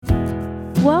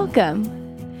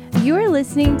Welcome. You are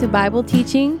listening to Bible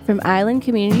teaching from Island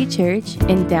Community Church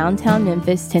in downtown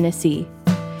Memphis, Tennessee.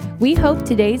 We hope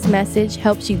today's message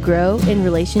helps you grow in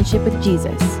relationship with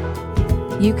Jesus.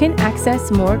 You can access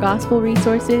more gospel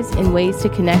resources and ways to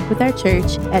connect with our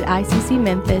church at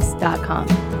iccmemphis.com.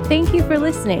 Thank you for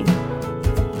listening.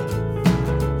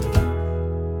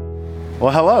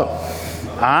 Well, hello.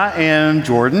 I am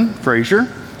Jordan Frazier.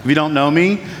 If you don't know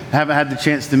me, haven't had the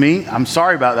chance to meet, I'm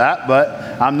sorry about that, but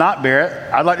I'm not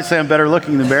Barrett. I'd like to say I'm better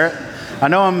looking than Barrett. I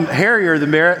know I'm hairier than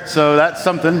Barrett, so that's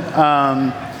something.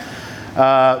 But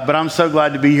I'm so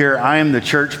glad to be here. I am the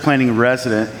church planting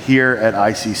resident here at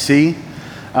ICC,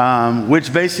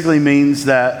 which basically means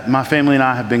that my family and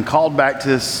I have been called back to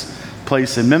this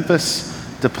place in Memphis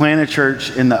to plant a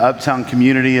church in the uptown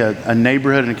community, a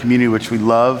neighborhood and a community which we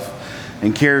love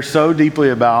and care so deeply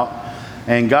about.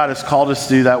 And God has called us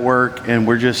to do that work, and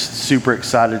we're just super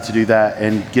excited to do that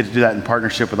and get to do that in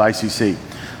partnership with ICC.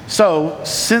 So,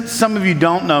 since some of you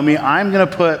don't know me, I'm going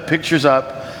to put pictures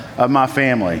up of my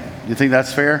family. You think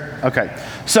that's fair? Okay.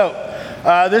 So,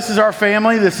 this is our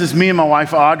family. This is me and my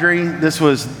wife, Audrey. This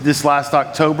was this last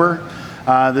October.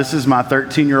 This is my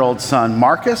 13-year-old son,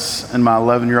 Marcus, and my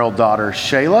 11-year-old daughter,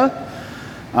 Shayla.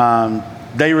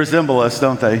 They resemble us,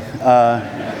 don't they?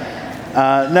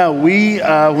 No,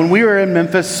 when we were in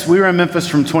Memphis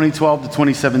from 2012 to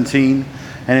 2017.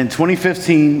 And in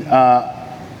 2015,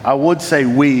 I would say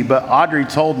but Audrey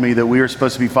told me that we were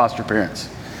supposed to be foster parents.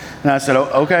 And I said,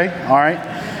 okay, all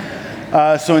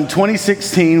right. So in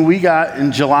 2016,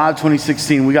 in July of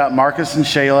 2016, we got Marcus and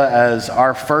Shayla as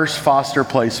our first foster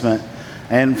placement.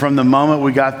 And from the moment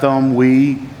we got them,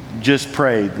 we just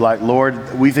prayed, like,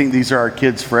 Lord, we think these are our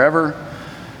kids forever.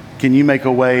 Can you make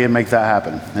a way and make that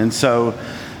happen? And so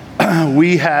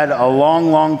we had a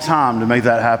long time to make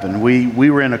that happen. We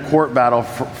were in a court battle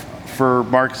for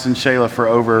Marcus and Shayla for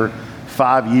over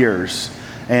 5 years.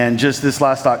 And just this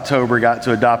last October got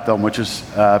to adopt them, which is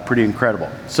pretty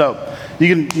incredible. So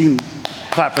you can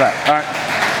clap for that.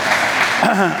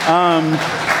 All right.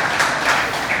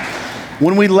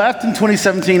 When we left in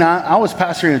 2017, I was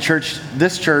pastoring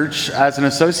this church as an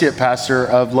associate pastor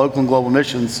of local and global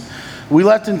missions. We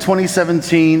left in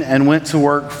 2017 and went to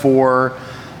work for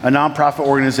a nonprofit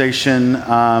organization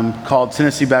called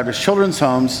Tennessee Baptist Children's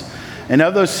Homes. And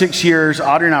of those 6 years,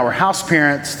 Audrey and I were house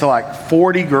parents to like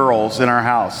 40 girls in our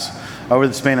house over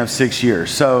the span of 6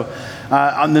 years. So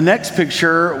on the next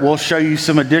picture, we'll show you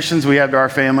some additions we have to our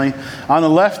family. On the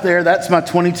left there, that's my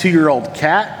 22-year-old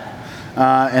Kat,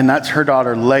 and that's her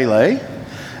daughter, Lele.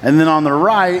 And then on the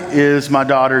right is my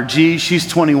daughter, G. She's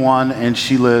 21, and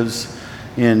she lives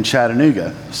in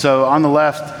Chattanooga. So on the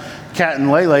left, Kat and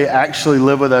Lele actually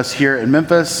live with us here in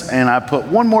Memphis, and I put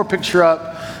one more picture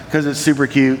up because it's super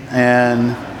cute,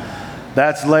 and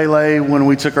that's Lele when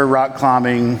we took her rock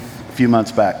climbing a few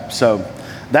months back. So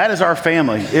that is our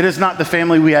family. It is not the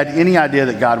family we had any idea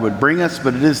that God would bring us,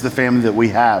 but it is the family that we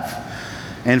have,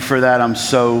 and for that I'm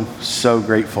so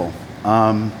grateful.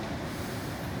 I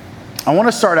want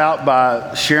to start out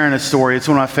by sharing a story. It's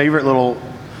one of my favorite little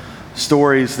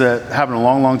stories that happened a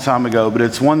long time ago, but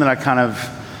it's one that I kind of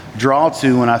draw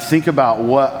to when I think about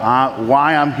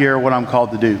why I'm here, what I'm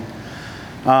called to do.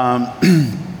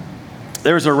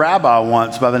 There was a rabbi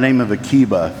once by the name of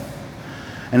Akiba,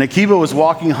 and Akiba was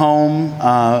walking home,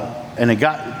 and it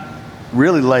got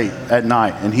really late at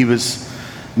night, and he was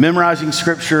memorizing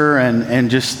scripture and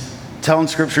just telling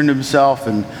scripture to himself,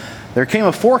 and there came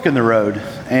a fork in the road,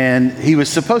 and he was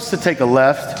supposed to take a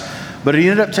left, but he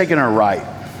ended up taking a right.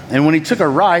 And when he took a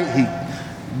right, he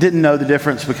didn't know the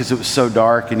difference because it was so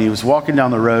dark, and he was walking down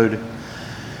the road,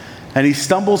 and he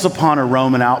stumbles upon a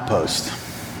Roman outpost.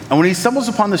 And when he stumbles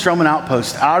upon this Roman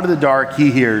outpost, out of the dark,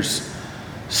 he hears,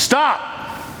 "Stop!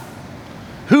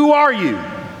 Who are you?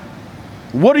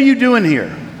 What are you doing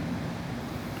here?"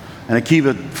 And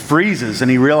Akiba freezes, and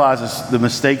he realizes the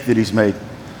mistake that he's made.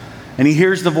 And he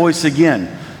hears the voice again,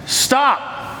 "Stop!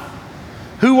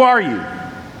 Who are you?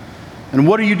 And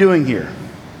what are you doing here?"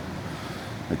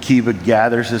 Akiba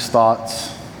gathers his thoughts,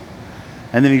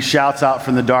 and then he shouts out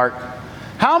from the dark,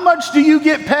 "How much do you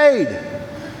get paid?"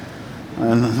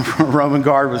 And the Roman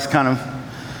guard was kind of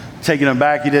taken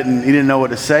aback. He didn't know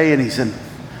what to say, and he said,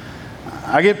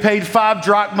 "I get paid 5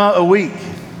 drachma a week."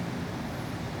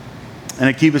 And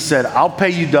Akiba said, "I'll pay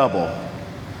you double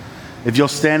if you'll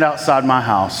stand outside my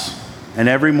house, and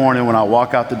every morning when I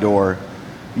walk out the door,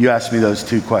 you ask me those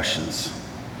 2 questions.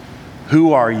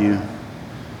 Who are you?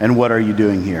 And what are you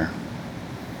doing here?"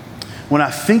 When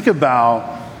I think about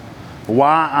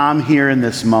why I'm here in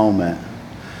this moment,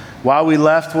 why we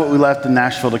left what we left in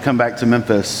Nashville to come back to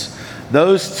Memphis,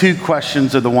 those two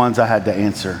questions are the ones I had to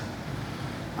answer.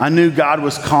 I knew God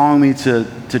was calling me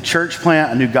to church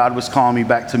plant. I knew God was calling me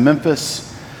back to Memphis.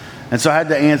 And so I had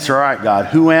to answer, all right, God,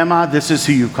 who am I? This is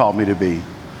who you've called me to be.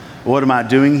 What am I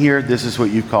doing here? This is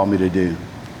what you've called me to do.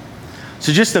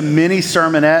 So just a mini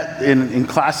sermonette in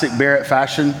classic Barrett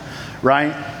fashion,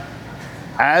 right?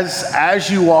 As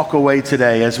you walk away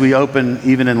today, as we open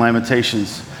even in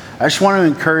Lamentations, I just want to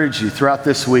encourage you throughout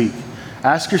this week,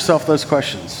 ask yourself those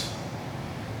questions.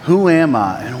 Who am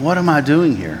I and what am I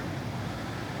doing here?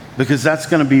 Because that's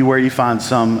going to be where you find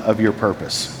some of your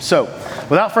purpose. So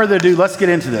without further ado, let's get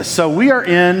into this. So we are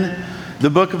in the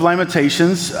book of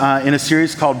Lamentations in a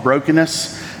series called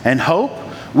Brokenness and Hope.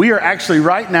 We are actually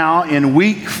right now in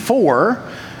week 4,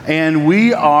 and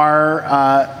we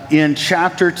are in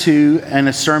chapter 2 and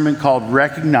a sermon called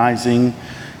Recognizing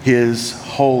His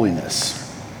Holiness.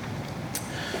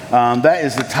 That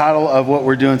is the title of what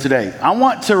we're doing today. I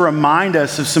want to remind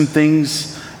us of some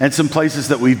things and some places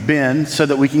that we've been so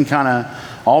that we can kind of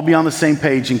all be on the same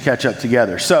page and catch up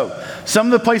together. So some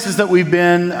of the places that we've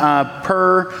been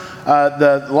per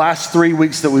the last 3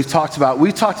 weeks that we've talked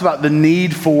about the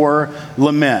need for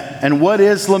lament. And what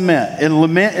is lament? And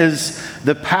lament is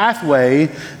the pathway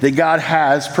that God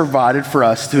has provided for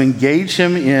us to engage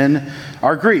Him in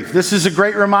our grief. This is a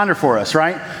great reminder for us,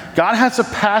 right? God has a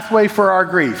pathway for our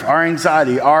grief, our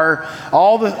anxiety,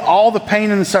 all the pain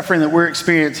and the suffering that we're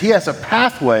experiencing. He has a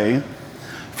pathway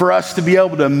for us to be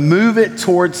able to move it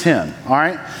towards Him, all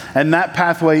right? And that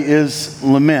pathway is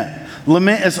lament.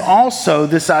 Lament is also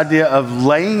this idea of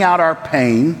laying out our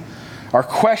pain, our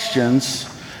questions,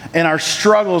 and our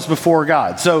struggles before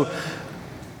God. So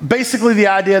basically the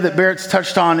idea that Barrett's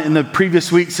touched on in the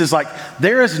previous weeks is like,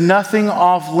 there is nothing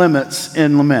off limits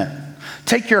in lament.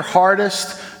 Take your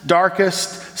hardest,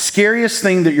 darkest, scariest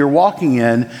thing that you're walking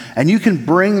in, and you can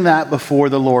bring that before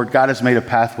the Lord. God has made a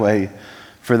pathway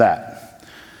for that.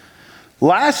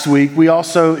 Last week, he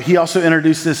also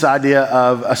introduced this idea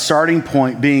of a starting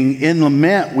point being in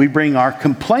lament. We bring our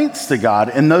complaints to God,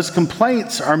 and those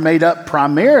complaints are made up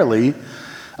primarily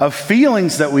of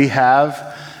feelings that we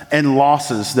have and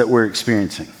losses that we're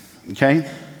experiencing, okay?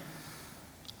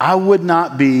 I would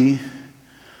be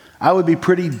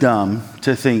pretty dumb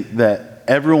to think that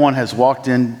everyone has walked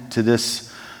into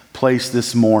this place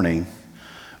this morning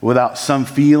without some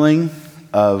feeling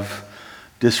of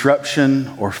disruption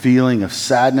or feeling of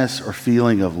sadness or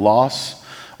feeling of loss,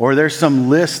 or there's some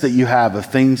list that you have of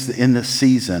things in this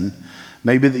season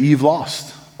maybe that you've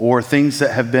lost or things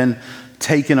that have been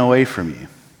taken away from you.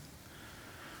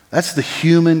 That's the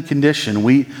human condition.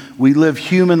 We live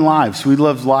human lives. We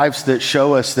live lives that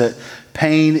show us that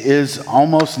pain is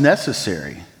almost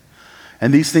necessary.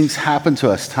 And these things happen to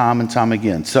us time and time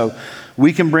again. So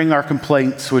we can bring our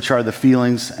complaints, which are the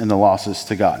feelings and the losses,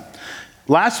 to God.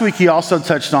 Last week, he also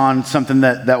touched on something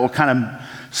that will kind of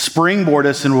springboard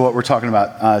us into what we're talking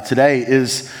about today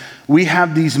is we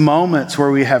have these moments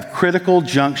where we have critical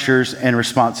junctures and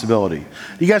responsibility.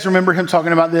 You guys remember him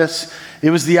talking about this? It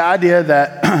was the idea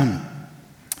that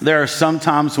there are some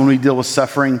times when we deal with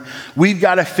suffering, we've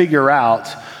got to figure out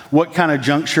what kind of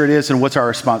juncture it is and what's our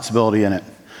responsibility in it.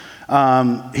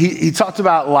 He talked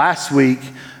about last week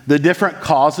the different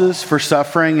causes for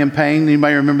suffering and pain.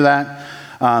 Anybody remember that?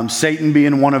 Satan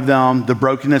being one of them, the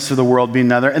brokenness of the world being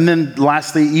another, and then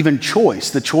lastly, even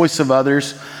the choice of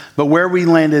others. But where we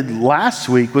landed last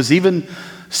week was even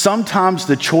sometimes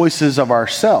the choices of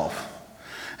ourselves.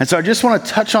 And so I just want to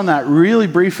touch on that really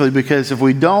briefly, because if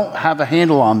we don't have a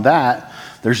handle on that,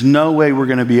 there's no way we're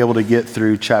going to be able to get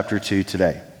through chapter 2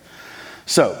 today.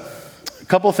 So a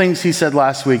couple things he said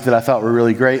last week that I thought were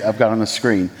really great, I've got on the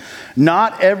screen.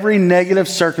 Not every negative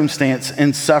circumstance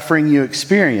and suffering you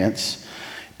experience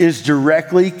is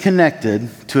directly connected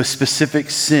to a specific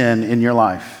sin in your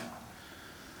life.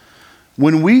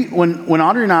 When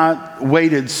Audrey and I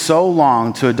waited so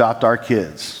long to adopt our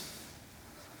kids,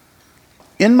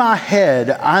 in my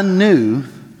head, I knew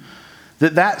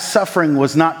that suffering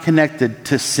was not connected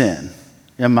to sin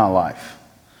in my life.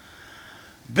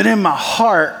 But in my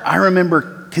heart, I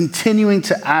remember continuing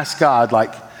to ask God,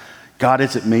 like, God,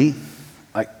 is it me?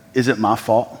 Like, is it my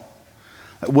fault?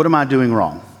 Like, what am I doing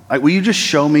wrong? Like, will you just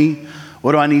show me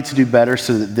what do I need to do better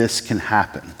so that this can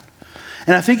happen?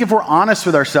 And I think if we're honest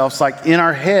with ourselves, like in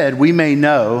our head, we may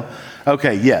know,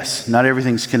 okay, yes, not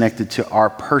everything's connected to our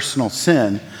personal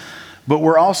sin, but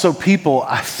we're also people,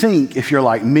 I think, if you're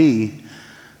like me,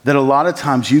 that a lot of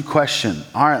times you question,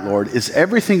 all right, Lord, is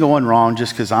everything going wrong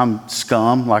just because I'm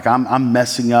scum? Like I'm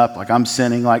messing up, like I'm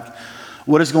sinning? Like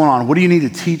what is going on? What do you need to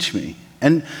teach me?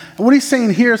 And what he's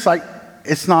saying here is like,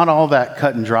 it's not all that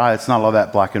cut and dry. It's not all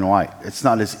that black and white. It's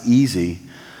not as easy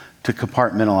to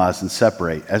compartmentalize and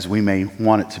separate as we may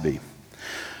want it to be.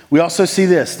 We also see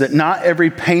this, that not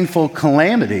every painful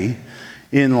calamity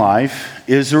in life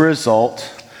is a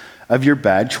result of your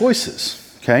bad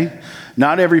choices, okay?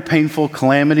 Not every painful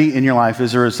calamity in your life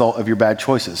is a result of your bad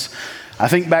choices. I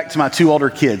think back to my two older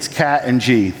kids, Kat and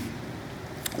G,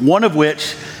 one of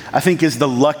which I think is the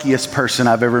luckiest person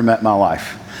I've ever met in my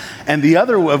life. And the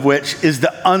other of which is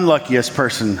the unluckiest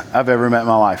person I've ever met in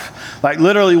my life. Like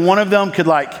literally one of them could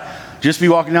just be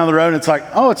walking down the road and it's like,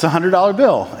 oh, it's $100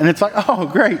 bill. And it's like, oh,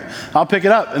 great, I'll pick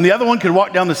it up. And the other one could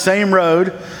walk down the same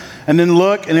road and then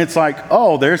look and it's like,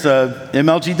 oh, there's a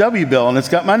MLGW bill and it's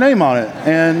got my name on it.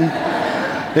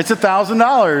 And it's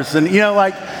 $1,000. And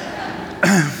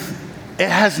it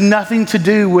has nothing to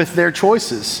do with their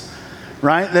choices,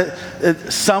 right?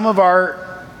 That some of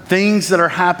our things that are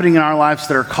happening in our lives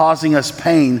that are causing us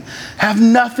pain have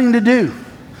nothing to do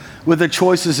with the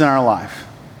choices in our life.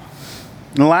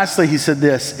 And lastly, he said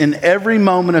this, in every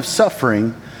moment of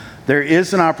suffering, there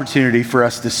is an opportunity for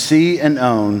us to see and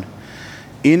own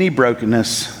any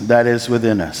brokenness that is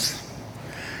within us.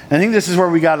 And I think this is where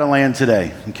we got to land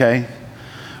today, okay?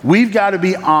 We've got to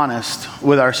be honest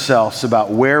with ourselves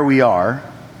about where we are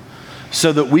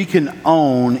so that we can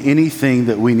own anything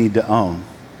that we need to own.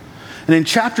 And in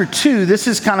chapter 2, this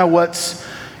is kind of what's,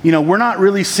 we're not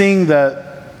really seeing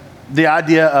the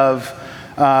idea of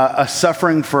a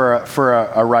suffering for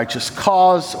a righteous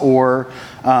cause or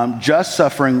just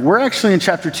suffering. We're actually in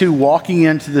chapter 2 walking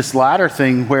into this latter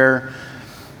thing where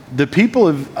the people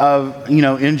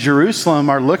in Jerusalem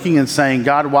are looking and saying,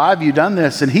 God, why have you done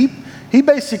this? And he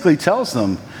basically tells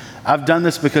them, I've done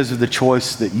this because of the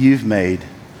choice that you've made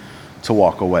to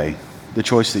walk away, the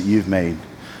choice that you've made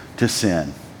to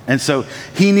sin. And so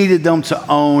he needed them to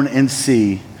own and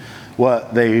see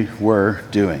what they were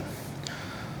doing.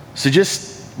 So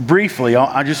just briefly,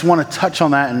 I just want to touch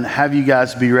on that and have you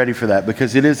guys be ready for that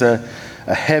because it is a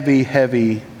heavy,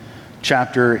 heavy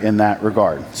chapter in that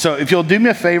regard. So if you'll do me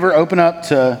a favor, open up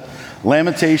to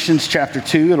Lamentations chapter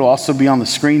 2. It'll also be on the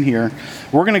screen here.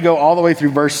 We're going to go all the way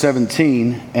through verse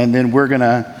 17, and then we're going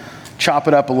to chop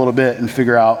it up a little bit and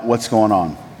figure out what's going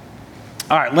on.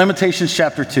 All right, Lamentations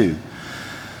chapter 2.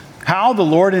 How the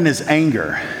Lord in his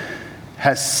anger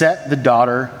has set the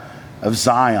daughter of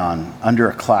Zion under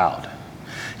a cloud.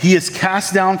 He has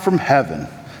cast down from heaven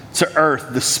to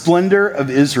earth the splendor of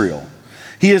Israel.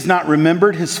 He has not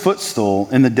remembered his footstool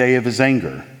in the day of his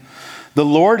anger. The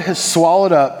Lord has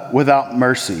swallowed up without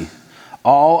mercy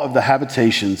all of the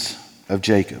habitations of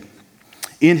Jacob.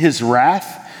 In his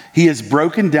wrath, he has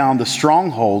broken down the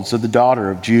strongholds of the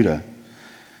daughter of Judah.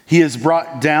 He has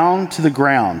brought down to the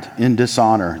ground in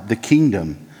dishonor the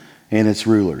kingdom and its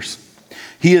rulers.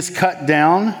 He has cut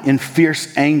down in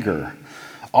fierce anger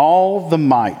all the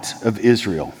might of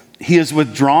Israel. He has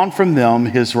withdrawn from them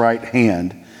his right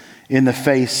hand in the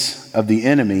face of the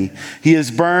enemy. He has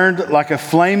burned like a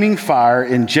flaming fire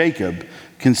in Jacob,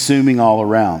 consuming all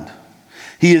around.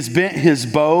 He has bent his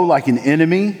bow like an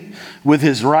enemy, with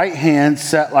his right hand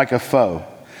set like a foe.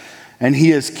 And he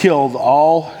has killed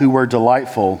all who were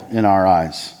delightful in our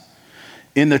eyes.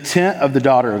 In the tent of the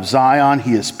daughter of Zion,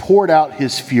 he has poured out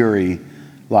his fury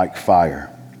like fire.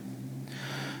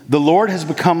 The Lord has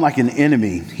become like an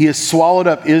enemy. He has swallowed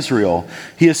up Israel.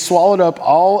 He has swallowed up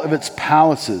all of its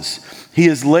palaces. He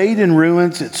has laid in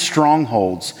ruins its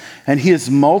strongholds, and he has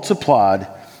multiplied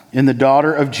in the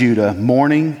daughter of Judah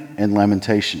mourning and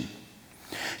lamentation.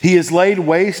 He has laid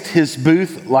waste his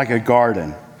booth like a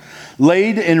garden,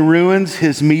 laid in ruins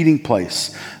his meeting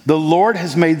place. The Lord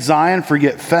has made Zion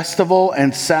forget festival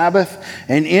and Sabbath,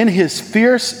 and in his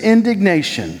fierce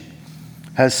indignation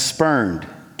has spurned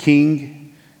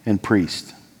king and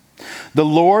priest. The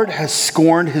Lord has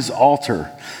scorned his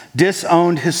altar,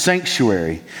 disowned his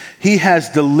sanctuary. He has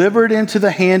delivered into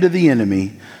the hand of the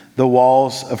enemy the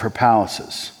walls of her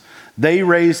palaces. They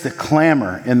raised a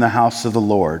clamor in the house of the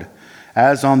Lord,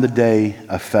 as on the day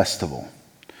of festival.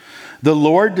 The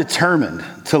Lord determined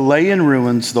to lay in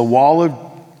ruins the wall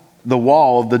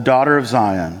of the daughter of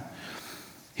Zion.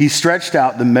 He stretched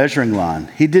out the measuring line.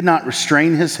 He did not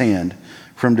restrain his hand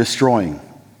from destroying.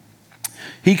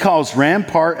 He caused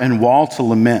rampart and wall to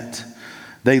lament.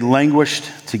 They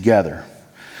languished together.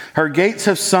 Her gates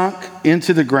have sunk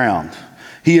into the ground.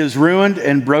 He has ruined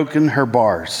and broken her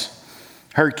bars.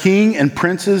 Her king and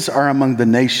princes are among the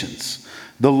nations.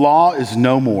 The law is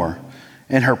no more,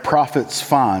 and her prophets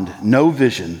find no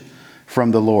vision from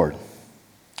the Lord.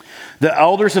 The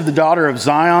elders of the daughter of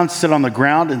Zion sit on the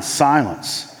ground in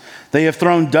silence. They have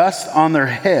thrown dust on their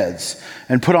heads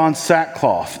and put on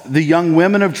sackcloth. The young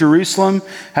women of Jerusalem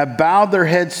have bowed their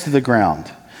heads to the ground.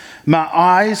 My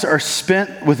eyes are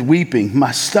spent with weeping.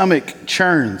 My stomach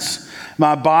churns.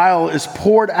 My bile is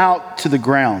poured out to the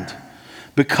ground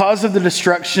because of the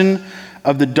destruction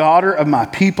of the daughter of my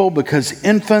people, because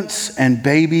infants and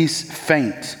babies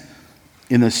faint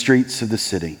in the streets of the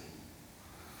city.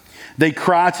 They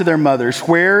cry to their mothers,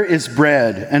 "Where is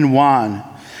bread and wine?"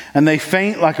 And they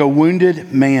faint like a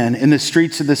wounded man in the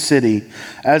streets of the city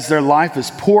as their life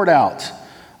is poured out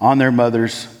on their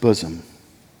mother's bosom.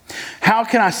 How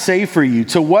can I say for you?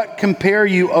 To what compare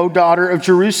you, O daughter of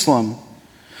Jerusalem?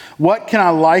 What can I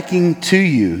liken to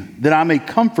you that I may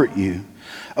comfort you?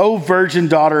 O virgin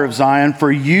daughter of Zion, for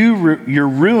you, your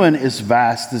ruin is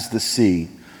vast as the sea.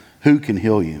 Who can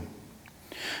heal you?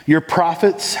 Your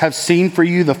prophets have seen for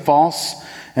you the false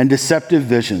and deceptive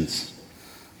visions.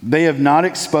 They have not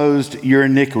exposed your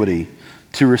iniquity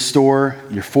to restore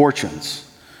your fortunes,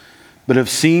 but have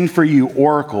seen for you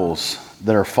oracles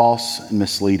that are false and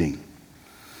misleading.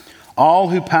 All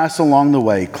who pass along the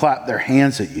way clap their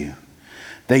hands at you.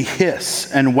 They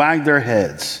hiss and wag their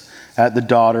heads at the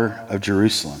daughter of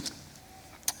Jerusalem.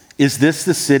 Is this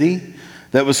the city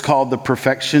that was called the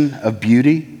perfection of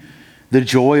beauty, the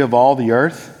joy of all the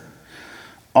earth?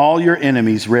 All your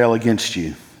enemies rail against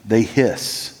you. They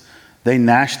hiss. They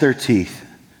gnash their teeth.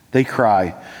 They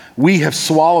cry, "We have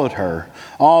swallowed her.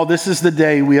 Oh, this is the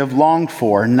day we have longed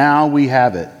for. Now we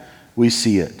have it. We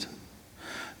see it."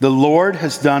 The Lord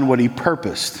has done what he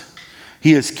purposed.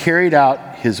 He has carried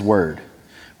out his word,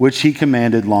 which he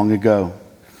commanded long ago.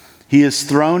 He is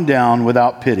thrown down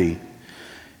without pity.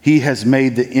 He has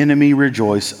made the enemy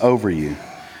rejoice over you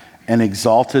and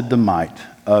exalted the might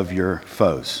of your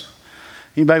foes.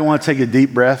 Anybody want to take a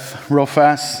deep breath real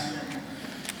fast?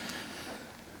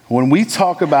 When we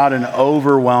talk about an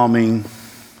overwhelming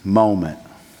moment,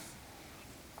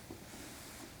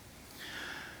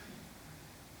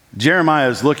 Jeremiah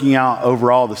is looking out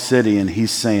over all the city and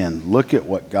he's saying, look at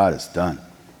what God has done.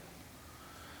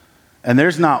 And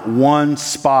there's not one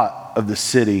spot of the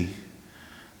city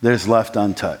that is left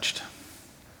untouched.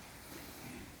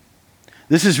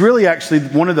 This is really actually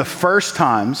one of the first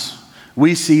times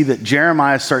we see that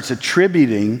Jeremiah starts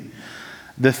attributing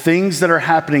the things that are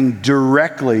happening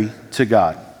directly to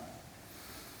God.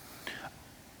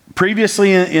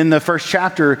 Previously in the first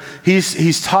chapter,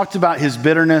 he's talked about his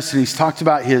bitterness and he's talked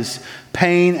about his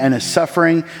pain and his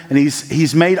suffering, and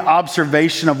he's made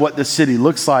observation of what the city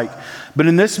looks like. But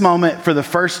in this moment, for the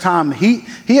first time, he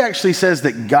actually says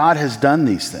that God has done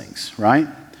these things, right?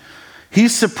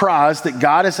 He's surprised that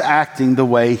God is acting the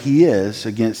way he is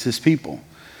against his people.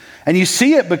 And you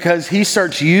see it because he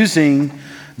starts using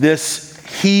this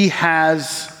 "he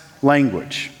has"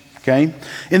 language, okay?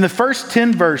 In the first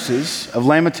 10 verses of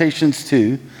Lamentations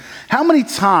 2, how many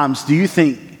times do you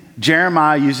think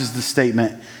Jeremiah uses the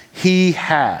statement, "he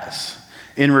has,"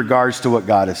 in regards to what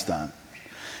God has done?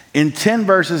 In 10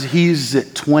 verses, he uses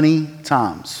it 20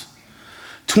 times.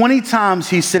 20 times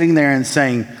he's sitting there and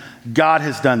saying, God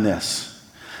has done this.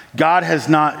 God has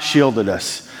not shielded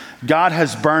us. God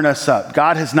has burned us up.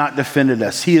 God has not defended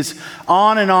us. He is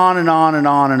on and on and on and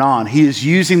on and on. He is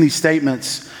using these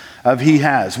statements of "he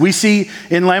has." We see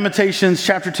in Lamentations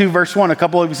chapter 2, verse 1, a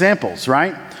couple of examples,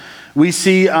 right? We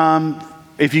see,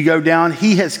 if you go down,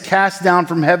 he has cast down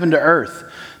from heaven to earth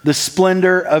the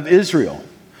splendor of Israel.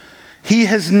 He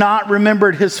has not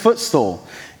remembered his footstool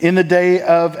in the day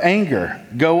of anger.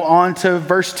 Go on to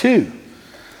verse 2.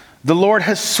 The Lord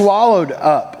has swallowed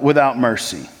up without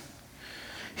mercy.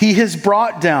 He has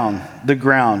brought down the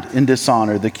ground in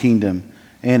dishonor, the kingdom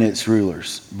and its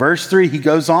rulers. Verse 3, he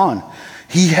goes on.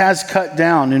 He has cut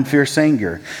down in fierce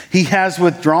anger. He has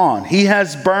withdrawn. He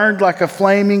has burned like a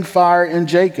flaming fire in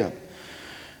Jacob.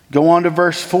 Go on to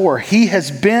verse 4. He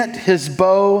has bent his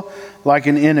bow like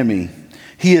an enemy.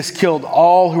 He has killed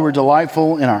all who are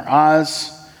delightful in our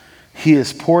eyes. He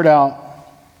has poured out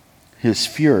his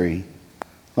fury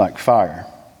like fire.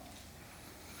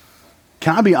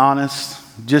 Can I be honest?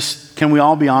 Can we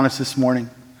all be honest this morning?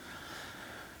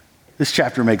 This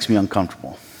chapter makes me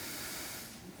uncomfortable.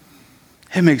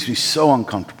 It makes me so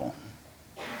uncomfortable.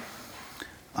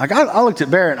 Like I looked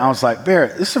at Barrett and I was like,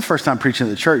 Barrett, this is the first time preaching at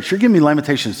the church. You're giving me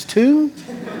Lamentations 2?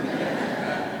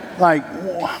 Like,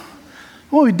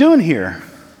 what are we doing here?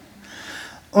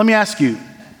 Let me ask you,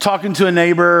 talking to a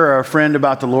neighbor or a friend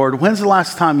about the Lord, when's the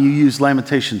last time you used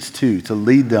Lamentations 2 to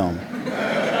lead them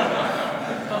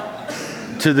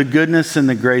to the goodness and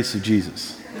the grace of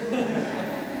Jesus?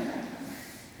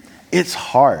 It's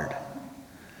hard,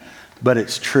 but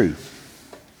it's true.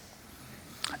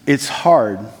 It's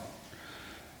hard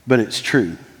but it's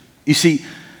true. You see,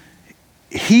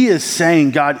 he is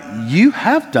saying, God, you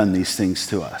have done these things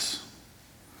to us.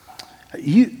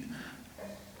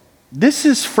 This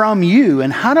is from you,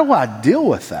 and how do I deal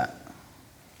with that?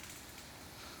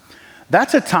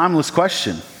 That's a timeless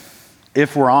question,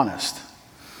 if we're honest.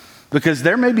 Because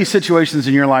there may be situations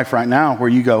in your life right now where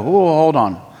you go, oh, hold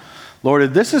on. Lord,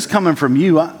 if this is coming from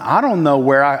you, I don't know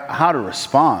how to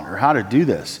respond or how to do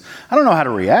this. I don't know how to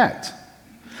react.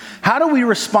 How do we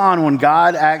respond when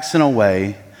God acts in a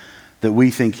way that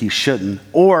we think he shouldn't?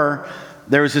 Or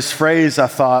there was this phrase I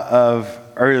thought of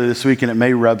earlier this week, and it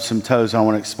may rub some toes, and I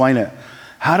want to explain it.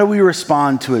 How do we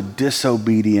respond to a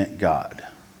disobedient God?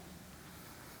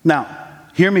 Now,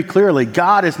 hear me clearly.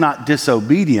 God is not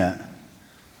disobedient.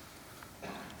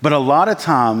 But a lot of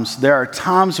times, there are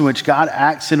times in which God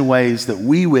acts in ways that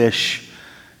we wish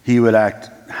he would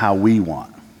act how we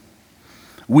want.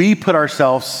 We put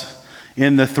ourselves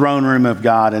in the throne room of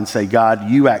God and say, God,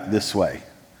 you act this way.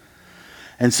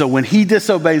 And so when he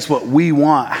disobeys what we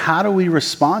want, how do we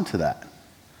respond to that?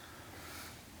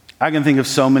 I can think of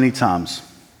so many times.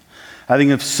 I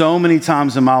think of so many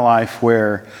times in my life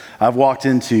where I've walked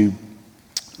into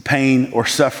pain or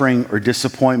suffering or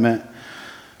disappointment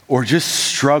or just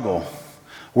struggle,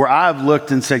 where I've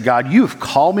looked and said, God, you have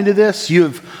called me to this. You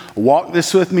have walked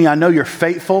this with me. I know you're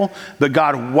faithful, but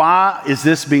God, why is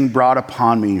this being brought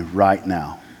upon me right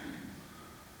now?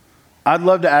 I'd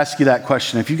love to ask you that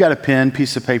question. If you got a pen,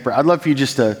 piece of paper, I'd love for you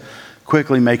just to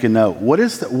quickly make a note. What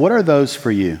are those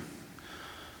for you?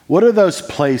 What are those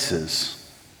places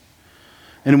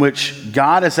in which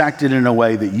God has acted in a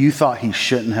way that you thought he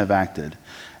shouldn't have acted,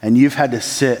 and you've had to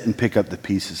sit and pick up the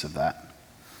pieces of that?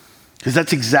 Because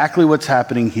that's exactly what's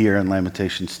happening here in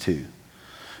Lamentations 2.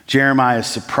 Jeremiah is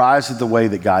surprised at the way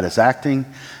that God is acting,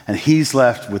 and he's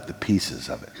left with the pieces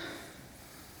of it.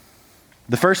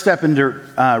 The first step into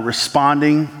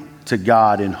responding to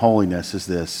God in holiness is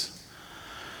this.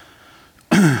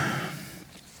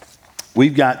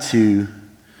 We've got to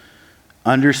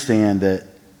understand that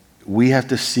we have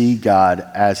to see God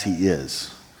as he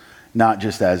is, not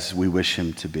just as we wish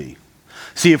him to be.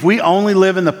 See, if we only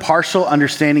live in the partial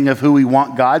understanding of who we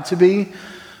want God to be,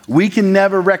 we can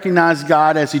never recognize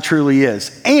God as he truly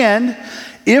is. And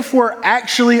if we're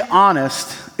actually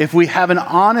honest, if we have an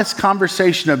honest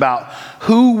conversation about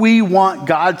who we want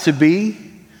God to be,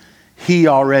 he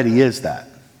already is that.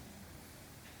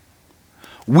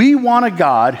 We want a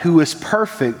God who is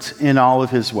perfect in all of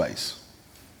his ways,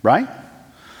 right?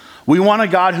 We want a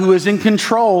God who is in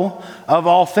control of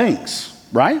all things,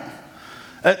 right?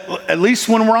 At least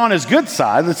when we're on his good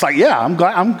side, it's like, yeah,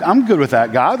 I'm good with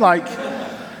that, God. Like,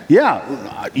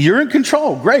 yeah, you're in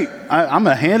control. Great. I'm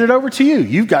going to hand it over to you.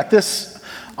 You've got this,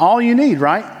 all you need,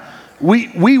 right?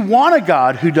 We want a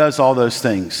God who does all those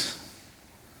things.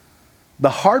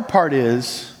 The hard part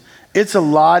is, it's a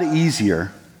lot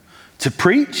easier to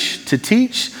preach, to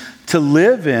teach, to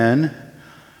live in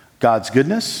God's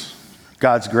goodness,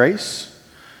 God's grace,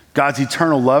 God's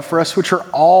eternal love for us, which are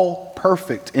all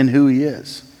perfect in who he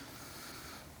is.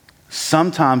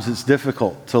 Sometimes it's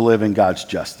difficult to live in God's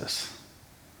justice.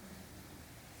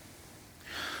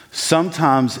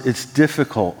 Sometimes it's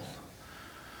difficult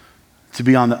to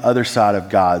be on the other side of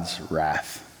God's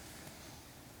wrath.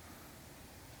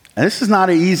 And this is not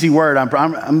an easy word.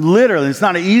 I'm literally, it's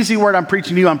not an easy word I'm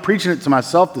preaching to you. I'm preaching it to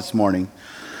myself this morning.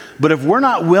 But if we're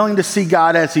not willing to see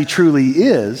God as he truly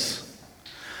is,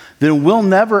 then we'll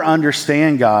never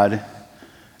understand God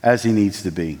as he needs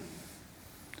to be.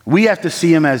 We have to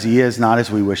see him as he is, not as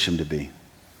we wish him to be.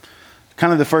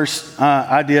 Kind of the first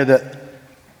idea that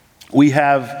we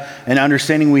have, an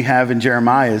understanding we have in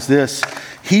Jeremiah is this.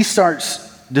 He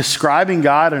starts describing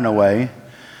God in a way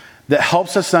that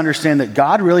helps us understand that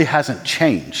God really hasn't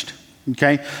changed.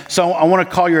 Okay, so I want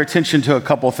to call your attention to a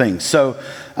couple things. So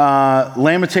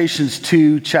Lamentations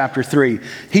 2, chapter 3,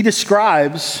 he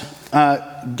describes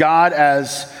God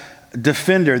as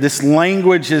defender. This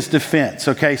language is defense.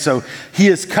 Okay, so he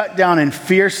is cut down in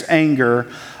fierce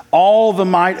anger. All the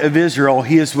might of Israel,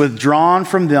 he has withdrawn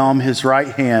from them his right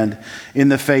hand in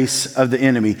the face of the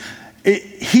enemy.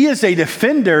 He is a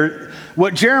defender.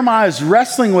 What Jeremiah is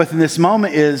wrestling with in this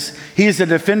moment is he is a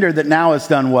defender that now has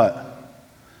done what?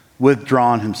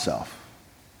 Withdrawn himself.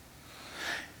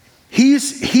 He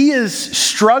is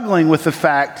struggling with the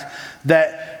fact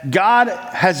that God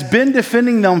has been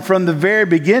defending them from the very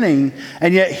beginning,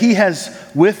 and yet he has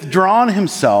withdrawn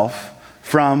himself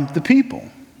from the people.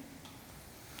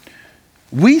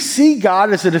 We see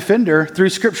God as a defender through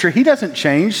Scripture. He doesn't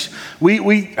change.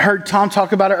 We heard Tom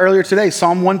talk about it earlier today,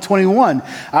 Psalm 121.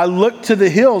 I look to the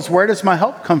hills. Where does my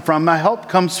help come from? My help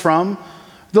comes from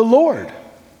the Lord.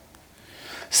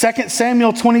 2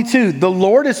 Samuel 22, the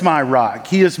Lord is my rock.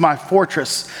 He is my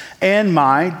fortress and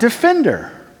my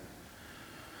defender.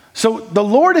 So the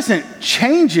Lord isn't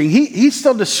changing. He's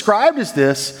still described as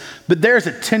this, but there's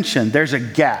a tension, there's a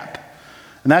gap.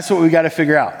 And that's what we got to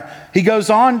figure out. He goes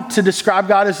on to describe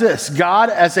God as this, God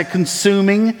as a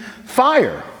consuming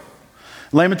fire.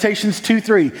 Lamentations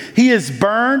 2:3, he is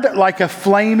burned like a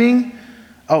flaming,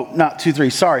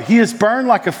 he is burned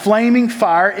like a flaming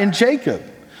fire in Jacob,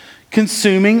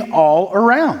 consuming all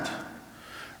around.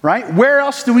 Right? Where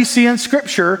else do we see in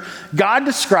Scripture God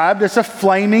described as a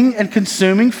flaming and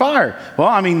consuming fire? Well,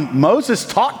 I mean, Moses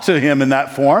talked to him in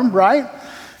that form, right?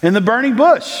 In the burning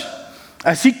bush,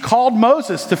 as he called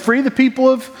Moses to free the people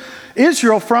of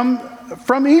Israel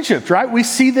from Egypt, right? We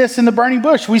see this in the burning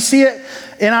bush. We see it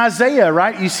in Isaiah,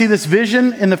 right? You see this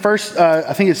vision in the first,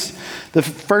 I think it's the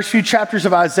first few chapters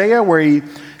of Isaiah, where he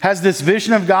has this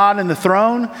vision of God in the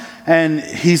throne, and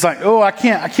he's like, "Oh, I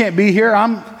can't be here.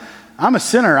 I'm a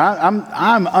sinner.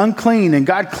 I'm unclean." And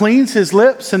God cleans his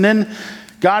lips, and then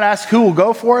God asks, "Who will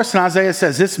go for us?" And Isaiah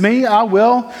says, "It's me, I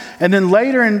will." And then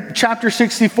later in chapter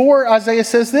 64, Isaiah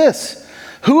says this,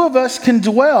 "Who of us can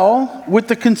dwell with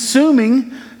the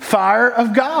consuming fire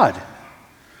of God?"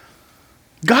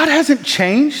 God hasn't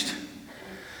changed.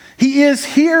 He is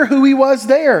here who he was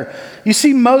there. You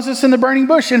see Moses in the burning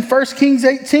bush in 1 Kings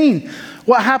 18.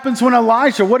 What happens when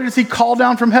Elijah, what does he call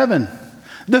down from heaven?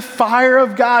 The fire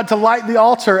of God to light the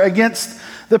altar against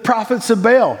the prophets of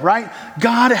Baal, right?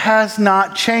 God has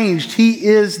not changed. He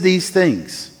is these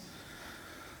things.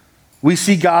 We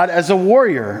see God as a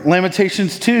warrior.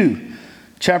 Lamentations 2,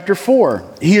 chapter 4.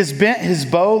 He has bent his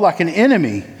bow like an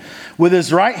enemy, with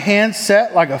his right hand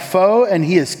set like a foe, and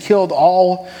he has killed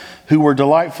all who were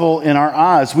delightful in our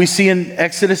eyes. We see in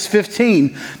Exodus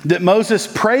 15 that Moses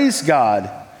praised God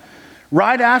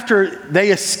right after they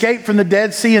escaped from the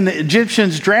Dead Sea and the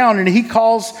Egyptians drowned, and he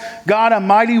calls God a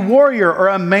mighty warrior or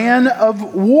a man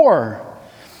of war.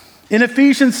 In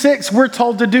Ephesians 6, we're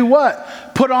told to do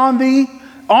what? Put on the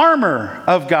armor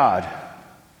of God.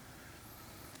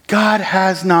 God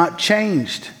has not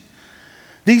changed.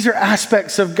 These are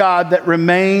aspects of God that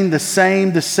remain the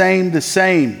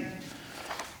same.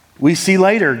 We see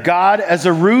later God as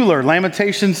a ruler,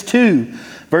 Lamentations 2,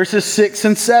 verses 6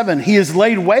 and 7. He has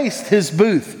laid waste his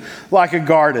booth like a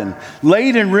garden,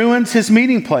 laid in ruins his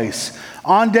meeting place.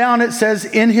 On down it says,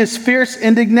 in his fierce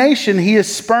indignation, he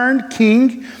has spurned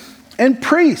king and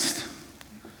priest.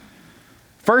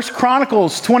 1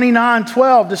 Chronicles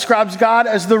 29:12 describes God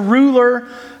as the ruler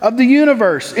of the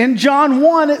universe. In John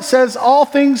 1, it says all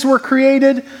things were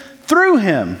created through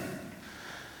him,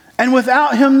 and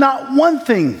without him not one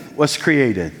thing was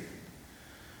created.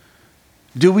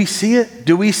 Do we see it?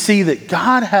 Do we see that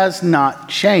God has not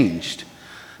changed,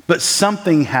 but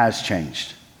something has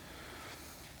changed?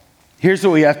 Here's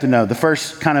what we have to know. The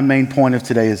first kind of main point of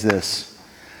today is this: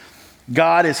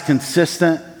 God is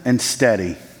consistent and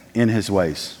steady in his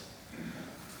ways.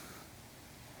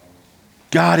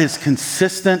 God is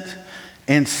consistent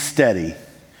and steady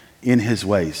in his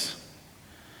ways.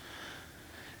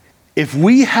 If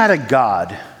we had a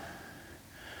God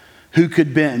who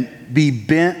could be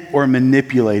bent or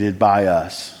manipulated by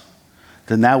us,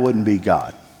 then that wouldn't be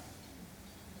God.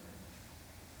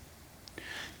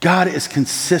 God is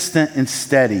consistent and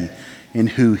steady in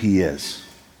who he is.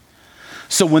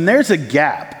 So when there's a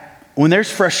gap, when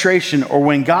there's frustration, or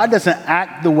when God doesn't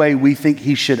act the way we think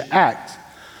he should act,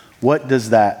 what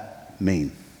does that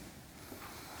mean?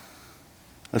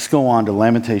 Let's go on to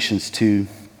Lamentations 2,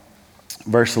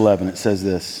 verse 11. It says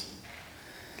this: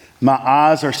 my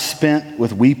eyes are spent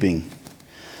with weeping.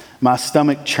 My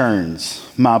stomach churns.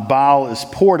 My bile is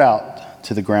poured out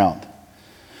to the ground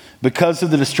because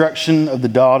of the destruction of the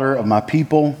daughter of my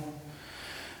people,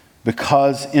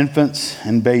 because infants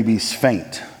and babies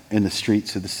faint in the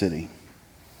streets of the city.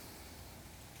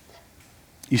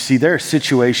 You see, there are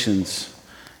situations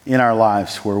in our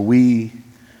lives where we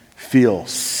feel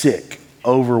sick,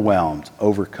 overwhelmed,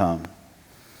 overcome.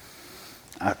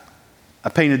 I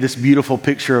painted this beautiful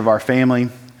picture of our family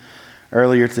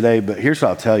earlier today, but here's what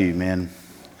I'll tell you, man.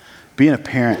 Being a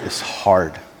parent is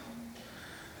hard.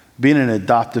 Being an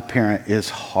adoptive parent is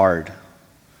hard.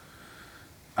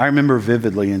 I remember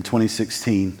vividly in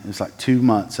 2016, it was like 2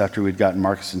 months after we'd gotten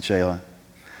Marcus and Shayla.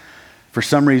 For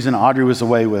some reason, Audrey was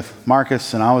away with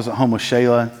Marcus and I was at home with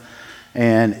Shayla,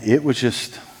 and it was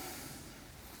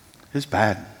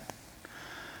bad.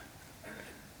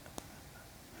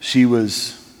 She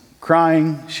was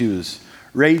crying, she was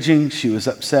raging, she was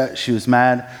upset, she was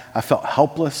mad. I felt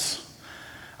helpless.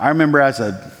 I remember as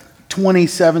a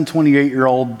 27,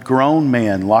 28-year-old grown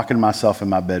man locking myself in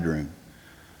my bedroom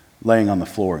laying on the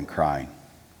floor and crying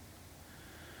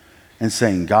and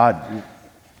saying, God,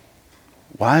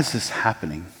 why is this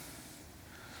happening?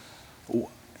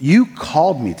 You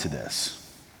called me to this.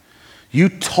 You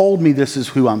told me this is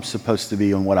who I'm supposed to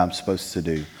be and what I'm supposed to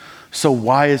do. So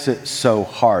why is it so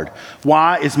hard?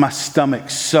 Why is my stomach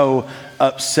so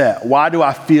upset? Why do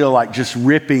I feel like just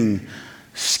ripping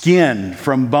skin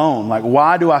from bone? Like,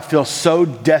 why do I feel so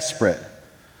desperate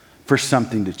for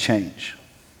something to change?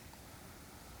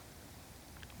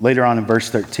 Later on in verse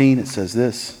 13, it says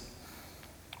this: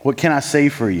 what can I say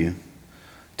for you?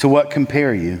 To what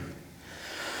compare you,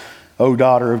 O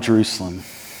daughter of Jerusalem?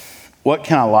 What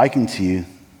can I liken to you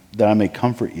that I may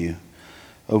comfort you,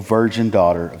 O virgin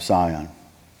daughter of Zion?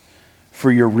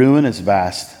 For your ruin is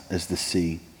vast as the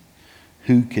sea.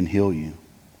 Who can heal you?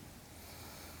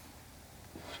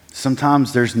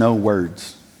 Sometimes there's no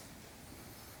words.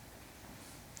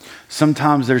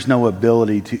 Sometimes there's no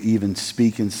ability to even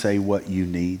speak and say what you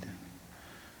need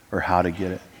or how to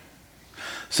get it.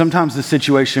 Sometimes the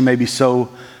situation may be so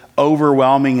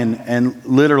overwhelming and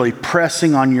literally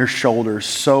pressing on your shoulders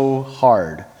so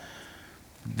hard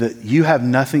that you have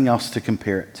nothing else to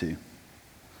compare it to.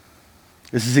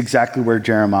 This is exactly where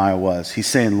Jeremiah was. He's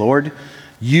saying, Lord,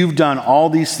 you've done all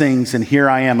these things and here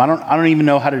I am. I don't even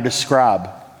know how to describe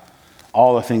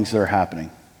all the things that are happening.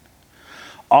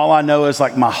 All I know is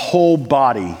like my whole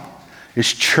body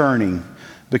is churning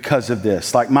because of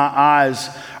this. Like my eyes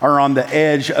are on the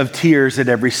edge of tears at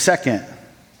every second.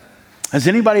 Has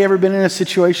anybody ever been in a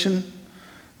situation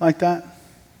like that?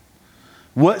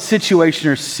 What situation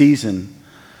or season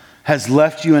has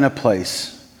left you in a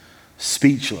place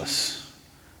speechless,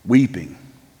 weeping,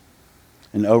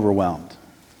 and overwhelmed?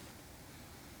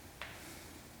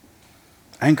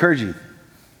 I encourage you,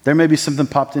 there may be something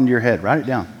popped into your head. Write it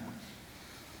down.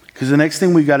 Because the next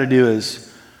thing we've got to do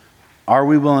is, are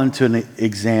we willing to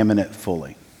examine it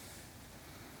fully?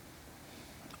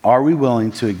 Are we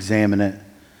willing to examine it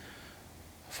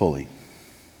fully?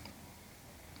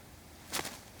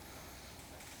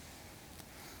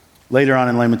 Later on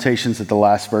in Lamentations, at the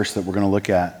last verse that we're going to look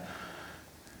at,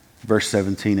 verse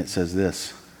 17, it says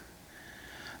this: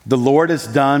 the Lord has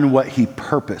done what he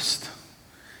purposed.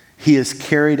 He has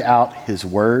carried out his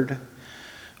word,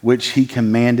 which he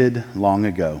commanded long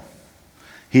ago.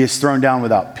 He is thrown down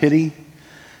without pity,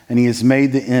 and he has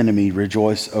made the enemy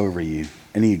rejoice over you,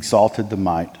 and he exalted the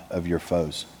might of your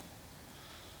foes.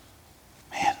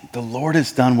 Man, the Lord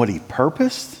has done what he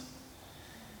purposed.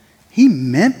 He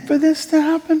meant for this to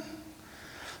happen.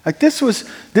 Like this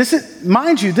is,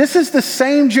 mind you, this is the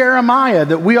same Jeremiah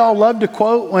that we all love to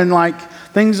quote when like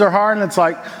things are hard and it's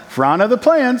like, for I know the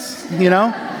plans, you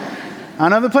know, I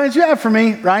know the plans you have for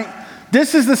me, right?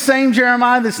 This is the same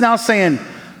Jeremiah that's now saying,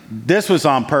 this was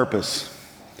on purpose.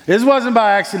 This wasn't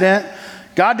by accident.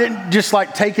 God didn't just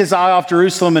like take his eye off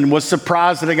Jerusalem and was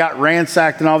surprised that it got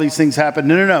ransacked and all these things happened.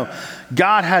 No.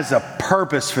 God has a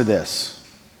purpose for this.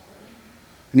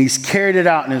 And he's carried it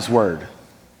out in his word.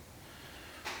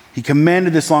 He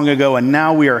commanded this long ago, and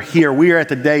now we are here. We are at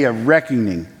the day of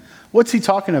reckoning. What's he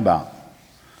talking about?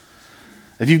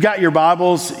 If you've got your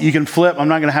Bibles, you can flip. I'm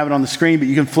not going to have it on the screen, but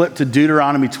you can flip to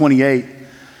Deuteronomy 28.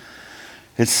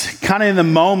 It's kind of in the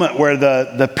moment where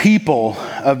the people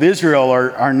of Israel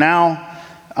are now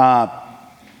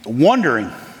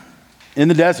wandering in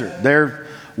the desert. They're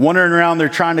wandering around. They're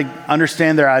trying to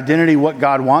understand their identity, what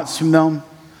God wants from them.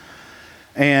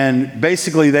 And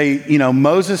basically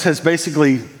Moses has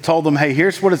basically told them, hey,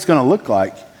 here's what it's going to look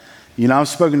like. You know, I've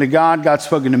spoken to God, God's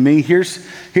spoken to me. Here's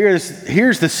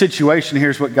the situation.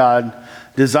 Here's what God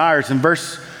desires. And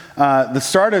the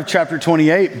start of chapter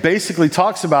 28 basically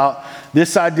talks about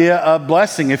this idea of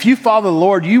blessing. If you follow the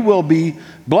Lord, you will be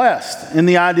blessed. In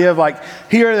the idea of like,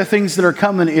 here are the things that are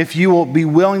coming if you will be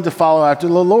willing to follow after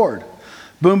the Lord.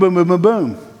 Boom, boom, boom, boom,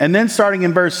 boom. And then starting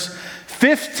in verse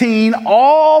 15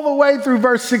 all the way through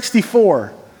verse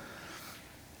 64,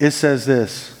 it says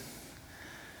this: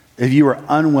 if you are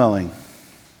unwilling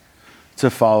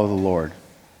to follow the Lord,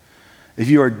 if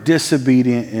you are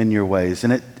disobedient in your ways,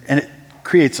 and it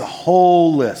creates a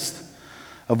whole list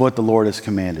of what the Lord has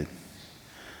commanded.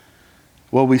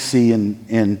 What we see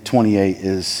in 28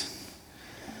 is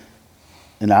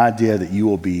an idea that you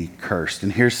will be cursed.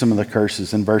 And here's some of the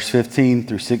curses in verse 15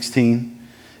 through 16.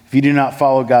 If you do not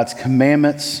follow God's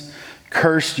commandments,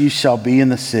 cursed you shall be in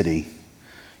the city,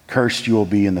 cursed you will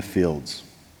be in the fields.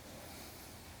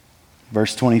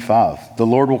 Verse 25, the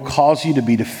Lord will cause you to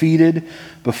be defeated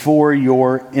before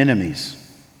your enemies.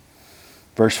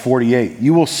 Verse 48,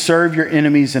 you will serve your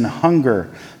enemies in hunger,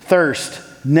 thirst,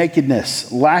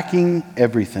 nakedness, lacking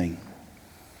everything.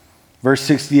 Verse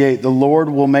 68, the Lord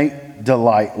will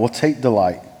take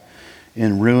delight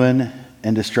in ruin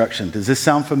and destruction. Does this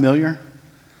sound familiar?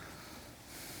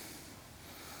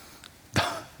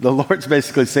 The Lord's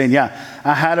basically saying, yeah,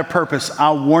 I had a purpose.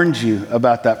 I warned you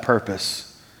about that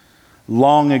purpose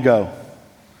long ago.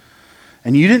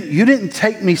 And you didn't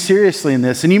take me seriously in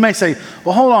this. And you may say,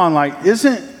 well, hold on, like,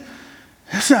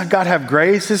 doesn't God have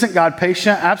grace? Isn't God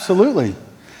patient? Absolutely.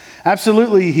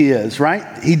 Absolutely he is,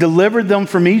 right? He delivered them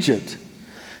from Egypt.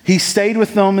 He stayed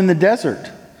with them in the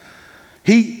desert.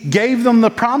 He gave them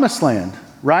the promised land,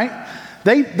 right?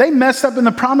 They messed up in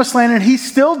the promised land and he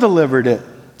still delivered it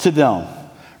to them,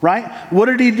 right? What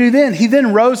did he do then? He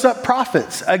then rose up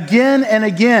prophets again and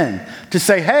again to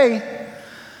say, hey,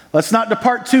 let's not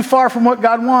depart too far from what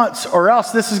God wants or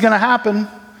else this is going to happen.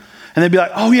 And they'd be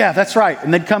like, oh yeah, that's right.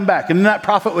 And they'd come back and then that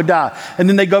prophet would die. And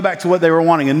then they'd go back to what they were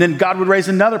wanting. And then God would raise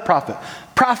another prophet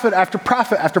after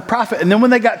prophet after prophet. And then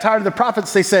when they got tired of the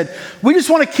prophets, they said, we just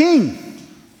want a king.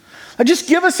 Just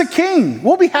give us a king.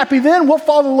 We'll be happy then. We'll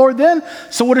follow the Lord then.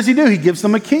 So what does he do? He gives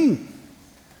them a king.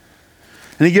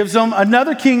 And he gives them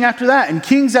another king after that and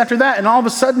kings after that. And all of a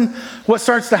sudden, what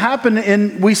starts to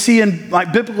happen, we see in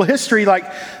like biblical history, like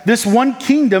this one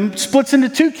kingdom splits into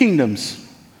two kingdoms.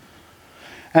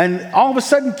 And all of a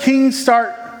sudden, kings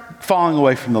start falling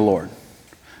away from the Lord,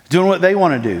 doing what they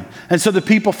want to do. And so the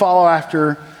people follow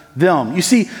after them. You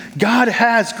see, God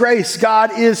has grace.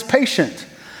 God is patient.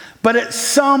 But at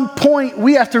some point,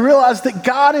 we have to realize that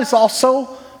God is also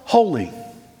holy.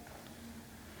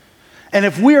 And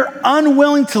if we are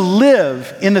unwilling to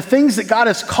live in the things that God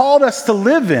has called us to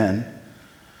live in,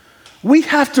 we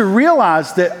have to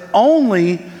realize that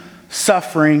only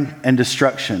suffering and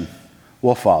destruction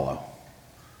will follow.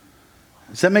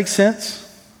 Does that make sense?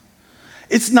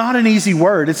 It's not an easy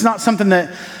word. It's not something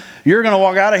that you're going to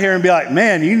walk out of here and be like,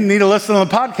 man, you need to listen to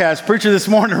the podcast. Preacher this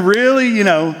morning, really,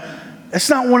 it's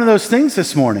not one of those things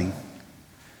this morning.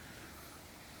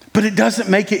 But it doesn't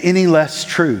make it any less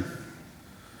true.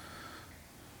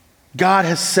 God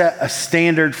has set a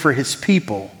standard for his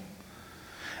people.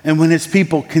 And when his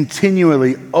people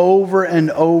continually, over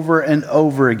and over and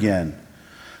over again,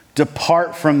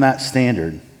 depart from that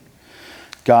standard,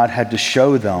 God had to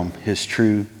show them his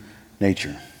true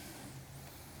nature.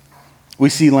 We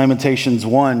see Lamentations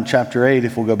 1, chapter 8,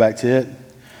 if we'll go back to it.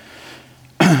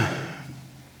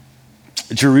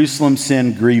 Jerusalem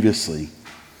sinned grievously.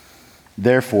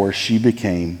 Therefore, she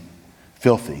became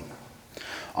filthy.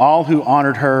 All who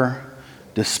honored her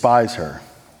despise her,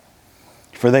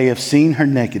 for they have seen her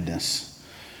nakedness.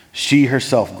 She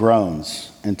herself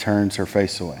groans and turns her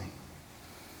face away.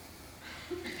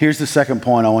 Here's the second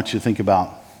point I want you to think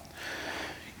about.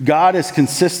 God is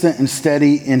consistent and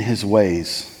steady in his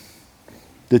ways.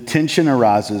 The tension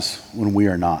arises when we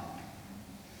are not.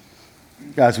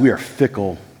 Guys, we are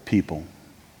fickle people.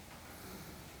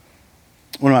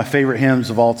 One of my favorite hymns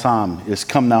of all time is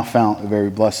Come Thou Fount of Every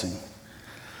Blessing.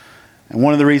 And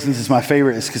one of the reasons it's my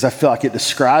favorite is because I feel like it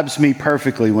describes me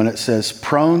perfectly when it says,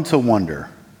 prone to wonder,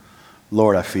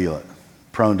 Lord, I feel it.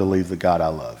 Prone to leave the God I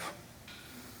love.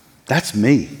 That's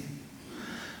me.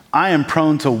 I am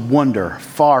prone to wonder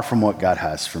far from what God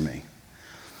has for me.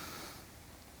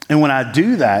 And when I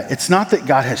do that, it's not that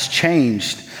God has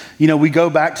changed. We go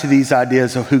back to these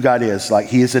ideas of who God is. Like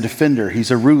he is a defender,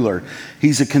 he's a ruler,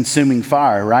 he's a consuming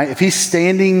fire, right? If he's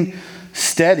standing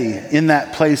steady in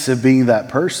that place of being that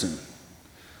person,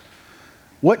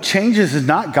 what changes is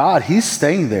not God, he's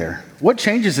staying there. What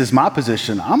changes is my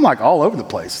position. I'm like all over the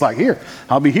place. Like here,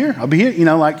 I'll be here.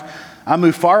 Like I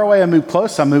move far away, I move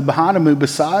close, I move behind, I move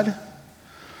beside.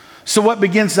 So what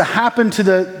begins to happen to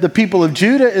the people of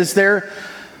Judah is they're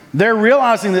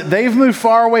realizing that they've moved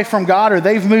far away from God, or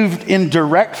they've moved in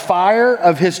direct fire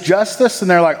of his justice. And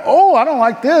they're like, oh, I don't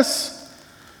like this.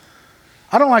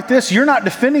 I don't like this. You're not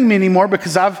defending me anymore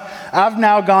because I've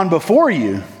now gone before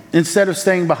you instead of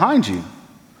staying behind you.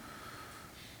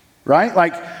 Right?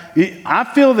 Like I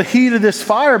feel the heat of this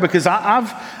fire because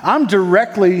I'm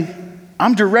directly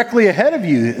ahead of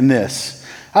you in this.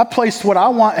 I placed what I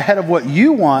want ahead of what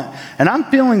you want, and I'm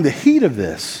feeling the heat of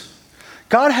this.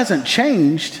 God hasn't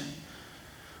changed.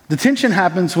 The tension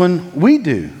happens when we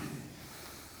do.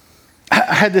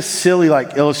 I had this silly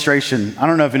illustration. I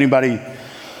don't know if anybody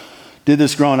did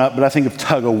this growing up, but I think of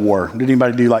tug of war. Did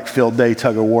anybody do field day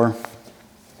tug of war?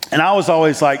 And I was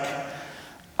always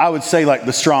I would say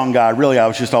the strong guy. Really, I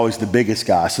was just always the biggest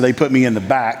guy. So they put me in the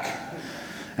back,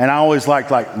 and I always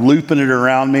liked looping it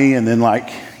around me and then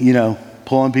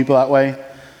pulling people that way.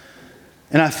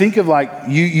 And I think of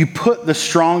you put the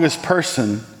strongest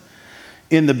person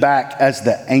in the back as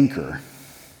the anchor.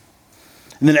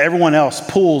 And then everyone else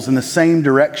pulls in the same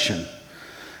direction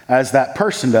as that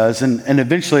person does. And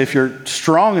eventually, if you're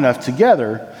strong enough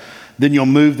together, then you'll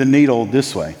move the needle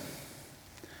this way.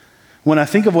 When I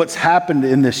think of what's happened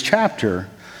in this chapter,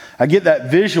 I get that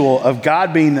visual of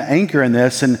God being the anchor in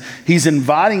this, and he's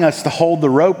inviting us to hold the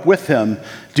rope with him,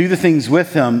 do the things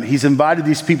with him. He's invited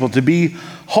these people to be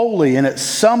holy, and at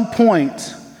some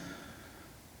point,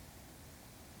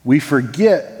 we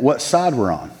forget what side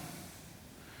we're on.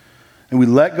 And we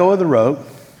let go of the rope,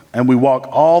 and we walk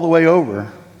all the way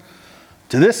over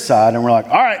to this side, and we're like,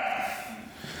 all right,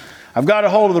 I've got a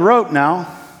hold of the rope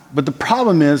now. But the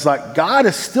problem is, like, God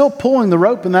is still pulling the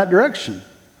rope in that direction.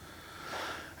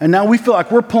 And now we feel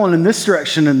like we're pulling in this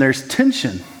direction and there's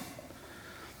tension.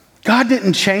 God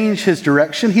didn't change his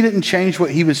direction. He didn't change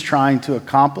what he was trying to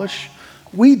accomplish.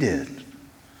 We did.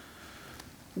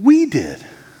 We did.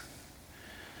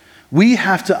 We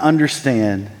have to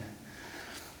understand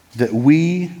that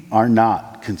we are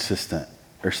not consistent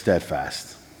or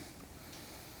steadfast.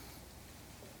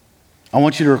 I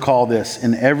want you to recall this.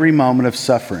 In every moment of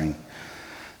suffering,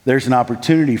 there's an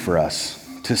opportunity for us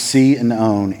to see and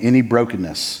own any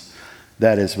brokenness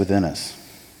that is within us.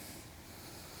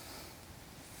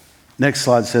 Next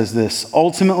slide says this.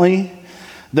 Ultimately,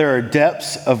 there are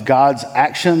depths of God's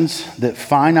actions that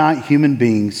finite human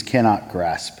beings cannot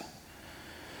grasp.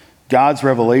 God's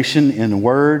revelation in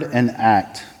word and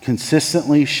act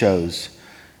consistently shows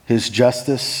his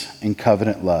justice and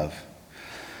covenant love.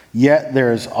 Yet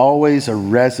there is always a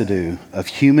residue of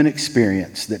human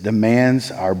experience that demands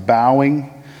our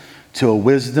bowing to a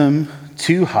wisdom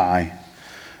too high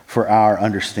for our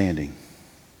understanding.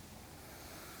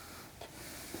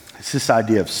 It's this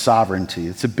idea of sovereignty.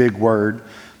 It's a big word.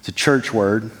 It's a church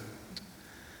word.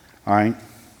 All right?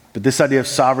 But this idea of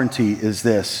sovereignty is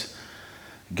this.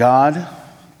 God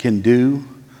can do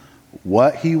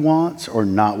what he wants or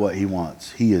not what he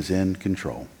wants. He is in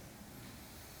control.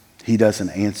 He doesn't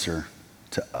answer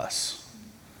to us.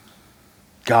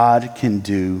 God can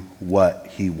do what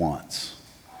he wants.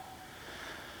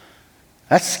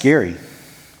 That's scary.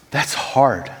 That's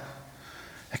hard.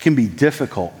 That can be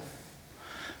difficult.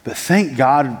 But thank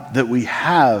God that we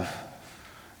have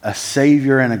a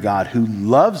Savior and a God who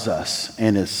loves us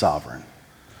and is sovereign,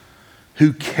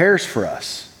 who cares for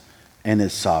us and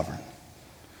is sovereign.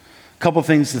 A couple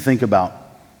things to think about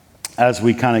as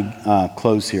we kind of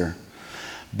close here.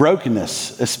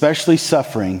 Brokenness, especially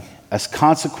suffering, as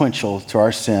consequential to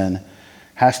our sin,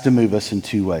 has to move us in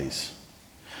two ways.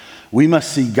 We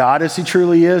must see God as he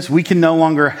truly is. We can no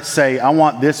longer say, I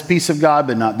want this piece of God,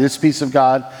 but not this piece of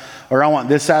God, or I want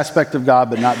this aspect of God,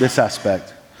 but not this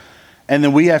aspect. And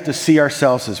then we have to see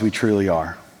ourselves as we truly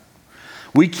are.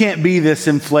 We can't be this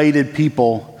inflated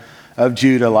people of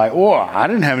Judah, like, oh, I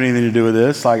didn't have anything to do with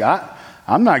this. Like,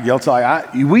 I'm not guilty.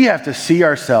 We have to see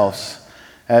ourselves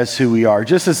as who we are.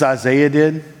 Just as Isaiah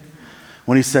did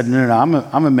when he said, no,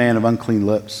 I'm a man of unclean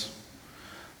lips.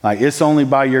 Like, it's only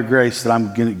by your grace that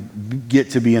I'm going to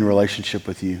get to be in relationship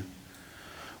with you.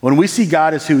 When we see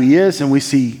God as who he is and we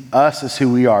see us as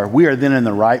who we are then in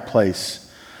the right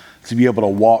place to be able to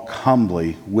walk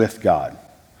humbly with God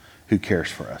who cares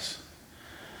for us.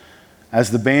 As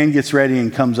the band gets ready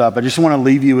and comes up, I just want to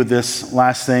leave you with this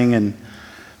last thing. And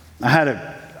I had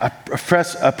a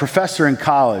professor in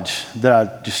college that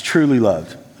I just truly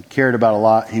loved, cared about a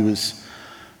lot. He was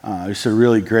just a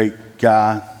really great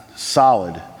guy,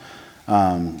 solid.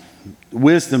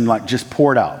 Wisdom like just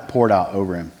poured out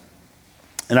over him.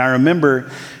 And I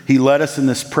remember he led us in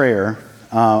this prayer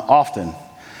often.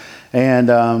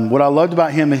 And what I loved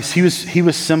about him is he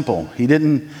was simple. He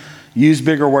didn't use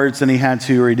bigger words than he had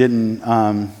to, or he didn't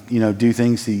do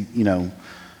things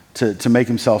to make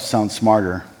himself sound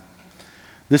smarter.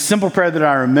 This simple prayer that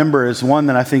I remember is one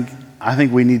that I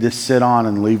think we need to sit on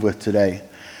and leave with today.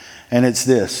 And it's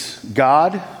this: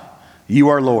 God, you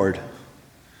are Lord.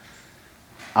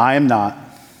 I am not,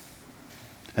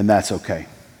 and that's okay.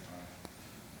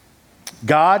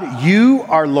 God, you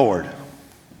are Lord.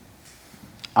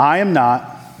 I am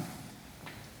not,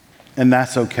 and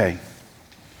that's okay.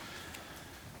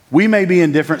 We may be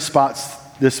in different spots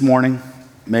this morning.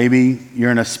 Maybe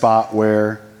you're in a spot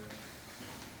where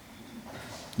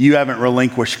you haven't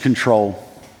relinquished control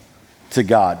to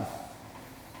God.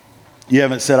 You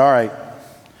haven't said, all right,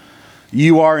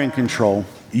 you are in control.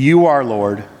 You are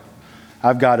Lord.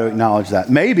 I've got to acknowledge that.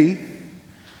 Maybe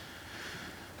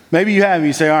you have.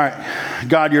 You say, all right,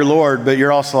 God, you're Lord, but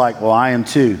you're also like, well, I am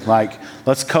too. Like,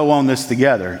 let's co-own this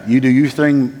together. You do your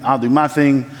thing, I'll do my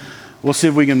thing. We'll see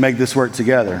if we can make this work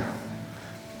together.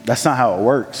 That's not how it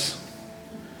works.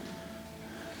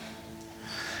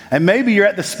 And maybe you're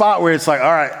at the spot where it's like,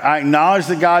 all right, I acknowledge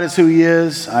that God is who he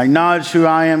is. I acknowledge who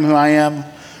I am,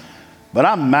 but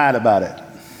I'm mad about it.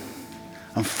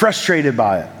 I'm frustrated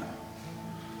by it.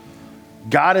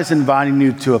 God is inviting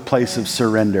you to a place of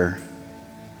surrender.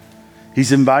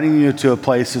 He's inviting you to a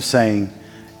place of saying,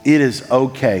 it is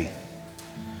okay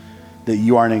that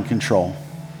you aren't in control.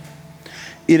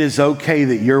 It is okay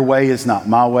that your way is not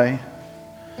my way.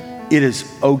 It is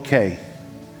okay.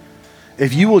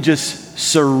 If you will just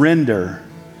surrender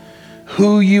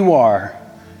who you are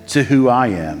to who I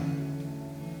am,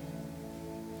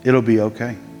 it'll be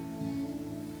okay.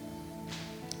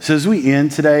 So as we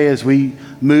end today, as we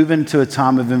move into a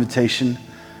time of invitation,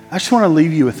 I just want to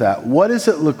leave you with that. What does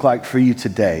it look like for you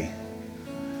today?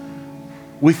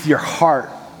 With your heart,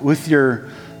 with your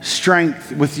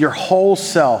strength, with your whole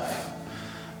self,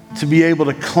 to be able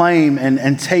to claim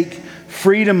and take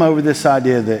freedom over this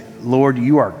idea that, Lord,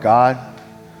 you are God,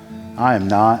 I am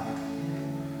not,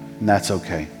 and that's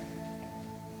okay.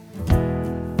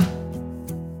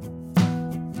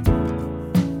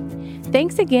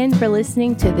 Thanks again for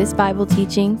listening to this Bible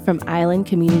teaching from Island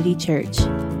Community Church.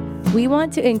 We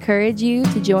want to encourage you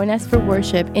to join us for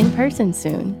worship in person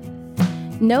soon.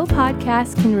 No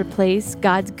podcast can replace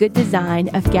God's good design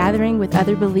of gathering with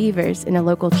other believers in a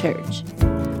local church.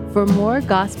 For more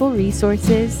gospel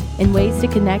resources and ways to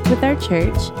connect with our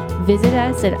church, visit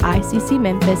us at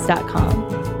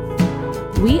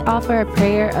iccmemphis.com. We offer a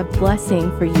prayer of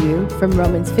blessing for you from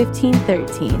Romans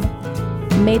 15:13.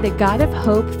 May the God of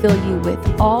hope fill you with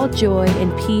all joy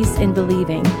and peace in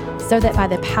believing, so that by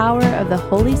the power of the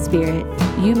Holy Spirit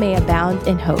you may abound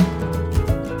in hope.